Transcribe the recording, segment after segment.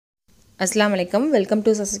अस्सलाम वालेकुम welcome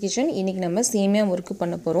to ससा किचन इनकी நம்ம சேமியா முறுக்கு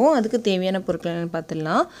பண்ண போறோம் அதுக்கு தேவையான பொருட்கள் என்னன்னு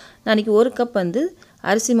பார்த்தலாம் நான் இன்னைக்கு 1 கப் வந்து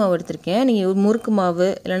அரிசி மாவு எடுத்துர்க்கேன் நீங்க முறுக்கு மாவு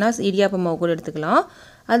இல்லனா இடியாப்ப மாவு கூட எடுத்துக்கலாம்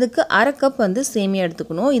அதுக்கு 1/2 கப் வந்து சேமியா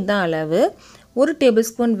எடுத்துக்கணும் இதுதான் அளவு 1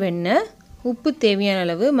 டேபிள்ஸ்பூன் வெண்ணெய் உப்பு தேவையான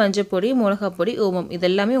அளவு மஞ்சள் பொடி மிளகாய் பொடி ஓமம்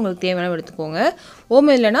இதெல்லாம் உங்களுக்கு தேவையான அளவு எடுத்துக்கோங்க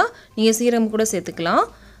ஓமம் இல்லனா நீங்க சீரகம் கூட சேர்த்துக்கலாம்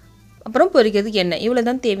அப்புறம் பொரிக்கிறதுக்கு எண்ணெய்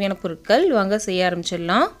இவ்வளவுதான் தேவையான பொருட்கள் வாங்க செய்ய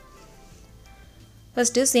ஆரம்பிச்சிடலாம்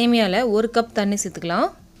फर्स्ट சேமியால 1 கப் தண்ணி சேர்த்துக்கலாம்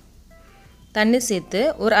தண்ணி சேர்த்து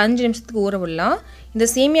ஒரு 5 நிமிஷத்துக்கு ஊற விடலாம் இந்த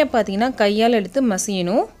சேமியா பாத்தீங்கன்னா கையால எடுத்து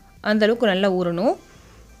மசியணும் அந்த அளவுக்கு நல்லா ஊறணும்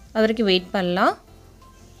அது வரைக்கும் வெயிட் பண்ணலாம்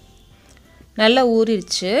நல்லா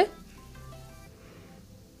ஊறிடுச்சு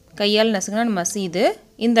கையால நசுங்கனா மசியுது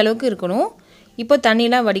இந்த அளவுக்கு இருக்கணும் இப்போ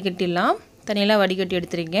தண்ணியெல்லாம் வடிகட்டிடலாம் தண்ணியெல்லாம் வடிகட்டி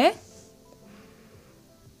எடுத்துறீங்க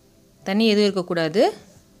தண்ணி எதுவும் இருக்க கூடாது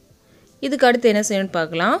இதுக்கு அடுத்து என்ன செய்யணும்னு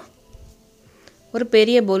பார்க்கலாம் ஒரு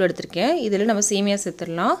பெரிய பவுல் எடுத்துர்க்கேன் இதில நம்ம சேமியா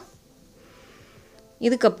சேர்த்துறலாம்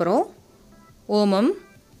இதுக்கு அப்புறம் ஓமம்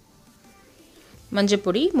மஞ்சள்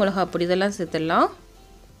பொடி மிளகாய் பொடி இதெல்லாம் சேர்த்துறலாம்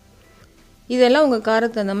இதெல்லாம் உங்க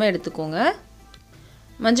காரத்துக்கு தகுந்த மாதிரி எடுத்துக்கோங்க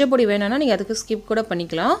மஞ்சள் பொடி வேணாம்னா நீங்க அதுக்கு ஸ்கிப் கூட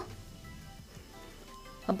பண்ணிக்கலாம்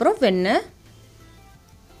அப்புறம் வெண்ணெய்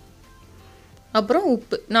அப்புறம்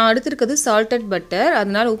உப்பு நான் எடுத்துர்க்கிறது சால்ட்டட் பட்டர்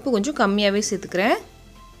அதனால உப்பு கொஞ்சம் கம்மியாவே சேர்த்துக்கிறேன்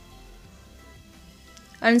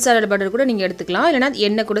அன்சால்ட்டட் பட்டர் கூட நீங்க எடுத்துக்கலாம் இல்லனா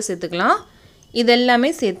எண்ணெய் கூட சேர்த்துக்கலாம் இதெல்லாம்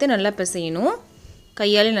சேர்த்து நல்லா பிசையணும்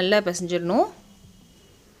கையால நல்லா பிசைஞ்சிரணும்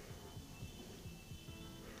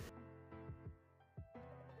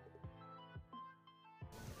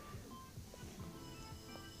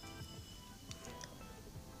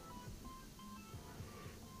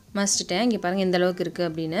மஸ்டேன் இங்க பாருங்க இந்த அளவுக்கு இருக்கு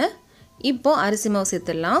அப்படினு இப்போ அரிசி மாவு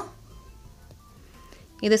சேர்த்துடலாம்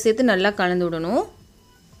இத சேர்த்து நல்லா கலந்து விடணும்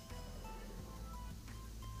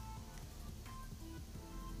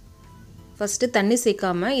फर्स्ट தண்ணி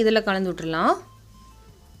சேர்க்காம இதல கலந்து விட்டுறலாம்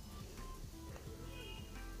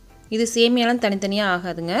இது சேமியாலாம் தனித்தனியா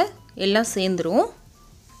ஆகாதுங்க எல்லாம் சேர்ந்துரும்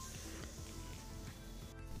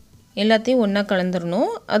எல்லாத்தையும் ஒண்ணா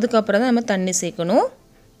கலந்துறணும் அதுக்கு அப்புறம் தான் நம்ம தண்ணி சேர்க்கணும்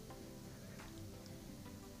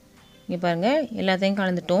இங்க பாருங்க எல்லாத்தையும்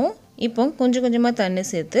கலந்துட்டோம் இப்போ கொஞ்சம் கொஞ்சமா தண்ணி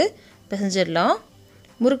சேர்த்து பிசைஞ்சிரலாம்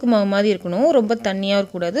முறுக்கு மாவு மாதிரி இருக்கணும் ரொம்ப தண்ணியா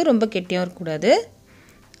இருக்க கூடாது ரொம்ப கெட்டியா இருக்க கூடாது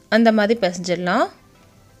அந்த மாதிரி பிசைஞ்சிரலாம்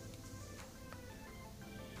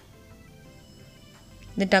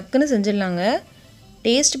இந்த டக்குன்னு செஞ்சிரலாங்க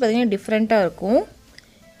டேஸ்ட் பாத்தீங்கன்னா டிஃபரண்டா இருக்கும்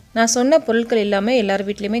நான் சொன்ன பொருட்கள் எல்லாமே எல்லார்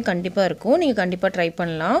வீட்லயுமே கண்டிப்பா இருக்கும் நீங்க கண்டிப்பா ட்ரை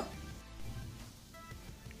பண்ணலாம்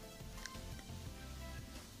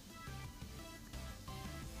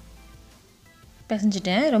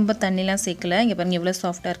பிசைஞ்சிட்டேன் ரொம்ப தண்ணிலாம் சேர்க்கல இங்க பாருங்க எவ்வளவு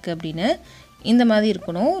சாஃப்ட்டா இருக்கு அப்படினு இந்த மாதிரி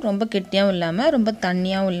இருக்கணும் ரொம்ப கெட்டியாவும் இல்லாம ரொம்ப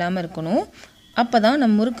தண்ணியாவும் இல்லாம இருக்கணும் அப்பதான்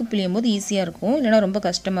நம்ம முறுக்கு பிழியும்போது ஈஸியா இருக்கும் இல்லனா ரொம்ப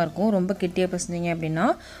கஷ்டமா இருக்கும் ரொம்ப கெட்டியா பிசைஞ்சீங்க அப்படினா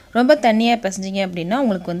ரொம்ப தண்ணியா பிசைஞ்சீங்க அப்படினா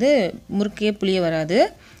உங்களுக்கு வந்து முறுக்கே பிழிய வராது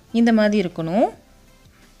இந்த மாதிரி இருக்கணும்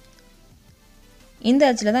இந்த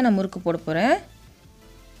அச்சுல தான் நான் முறுக்கு போட போறேன்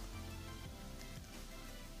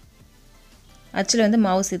அச்சுல வந்து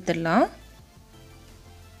மாவு சேர்த்துறலாம்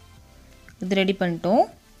இது ரெடி பண்ணிட்டோம்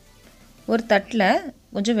ஒரு தட்டுல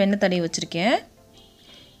கொஞ்சம் வெண்ணெய் தடவி வச்சிருக்கேன்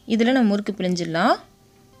இதுல நான் முறுக்கு பிழிஞ்சிடலாம்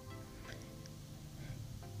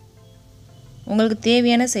உங்களுக்கு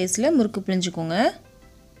தேவையான சைஸ்ல முறுக்கு பிழிஞ்சுக்கோங்க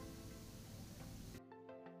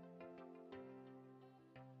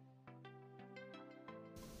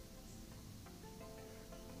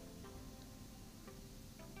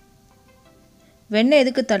வெண்ணெய்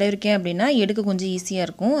எதுக்கு தடவிருக்கேன் அப்படினா எடுக்க கொஞ்சம் ஈஸியா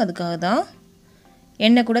இருக்கும் அதுக்காக தான்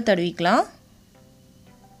எண்ணெய் கூட தடவிக்கலாம்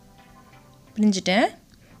பிழிஞ்சிட்டேன்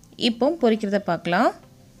இப்போ பொரிக்கிறத பார்க்கலாம்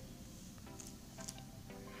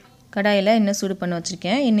கடாயில எண்ணெய் சூடு பண்ண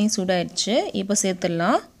வச்சிருக்கேன் எண்ணெய் சூடாயிருச்சு இப்போ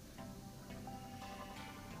சேர்த்துடலாம்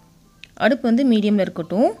அடுப்பு வந்து மீடியம்ல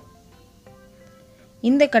இருக்கட்டும்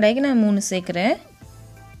இந்த கடாய்க்கு நான் 3 சேர்க்கிறேன்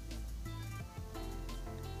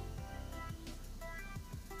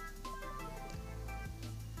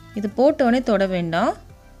இது போட்ட உடனே தொட வேண்டாம்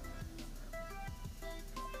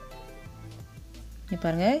இங்க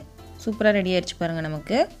பாருங்க சூப்பரா ரெடி ஆயிடுச்சு பாருங்க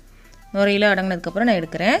நமக்கு நுரையில அடங்கினதுக்கு அப்புறம் நான்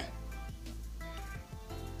எடுக்கிறேன்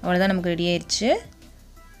அவ்வளவுதான் நமக்கு ரெடி ஆயிருச்சு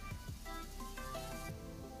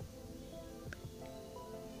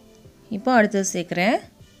இப்போ அடுத்து சேர்க்கிறேன்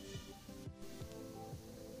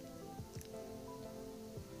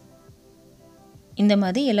இந்த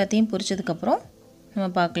மாதிரி எல்லாத்தையும் பொரிச்சதுக்கு அப்புறம் நம்ம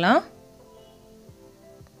பார்க்கலாம்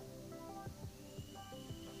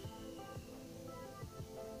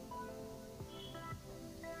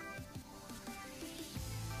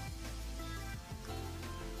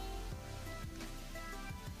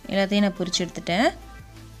எல்லாத்தையும் நான் பொரிச்சு எடுத்துட்டேன்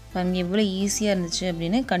பாருங்க எவ்வளோ ஈஸியாக இருந்துச்சு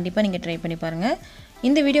அப்படின்னு கண்டிப்பாக நீங்கள் ட்ரை பண்ணி பாருங்கள்.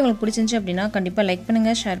 இந்த வீடியோ உங்களுக்கு பிடிச்சிருந்துச்சு அப்படின்னா கண்டிப்பாக லைக்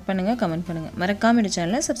பண்ணுங்கள், ஷேர் பண்ணுங்கள், கமெண்ட் பண்ணுங்கள். மறக்காம இந்த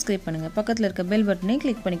சேனலை சப்ஸ்கிரைப் பண்ணுங்கள். பக்கத்தில் இருக்க பெல் பட்டனையும்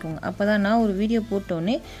கிளிக் பண்ணிக்கோங்க. அப்போ தான் நான் ஒரு வீடியோ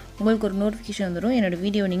போட்டோன்னே உங்களுக்கு ஒரு நோட்டிஃபிகேஷன் வந்துடும். என்னோடய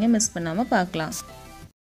வீடியோ நீங்கள் மிஸ் பண்ணாமல் பார்க்கலாம்.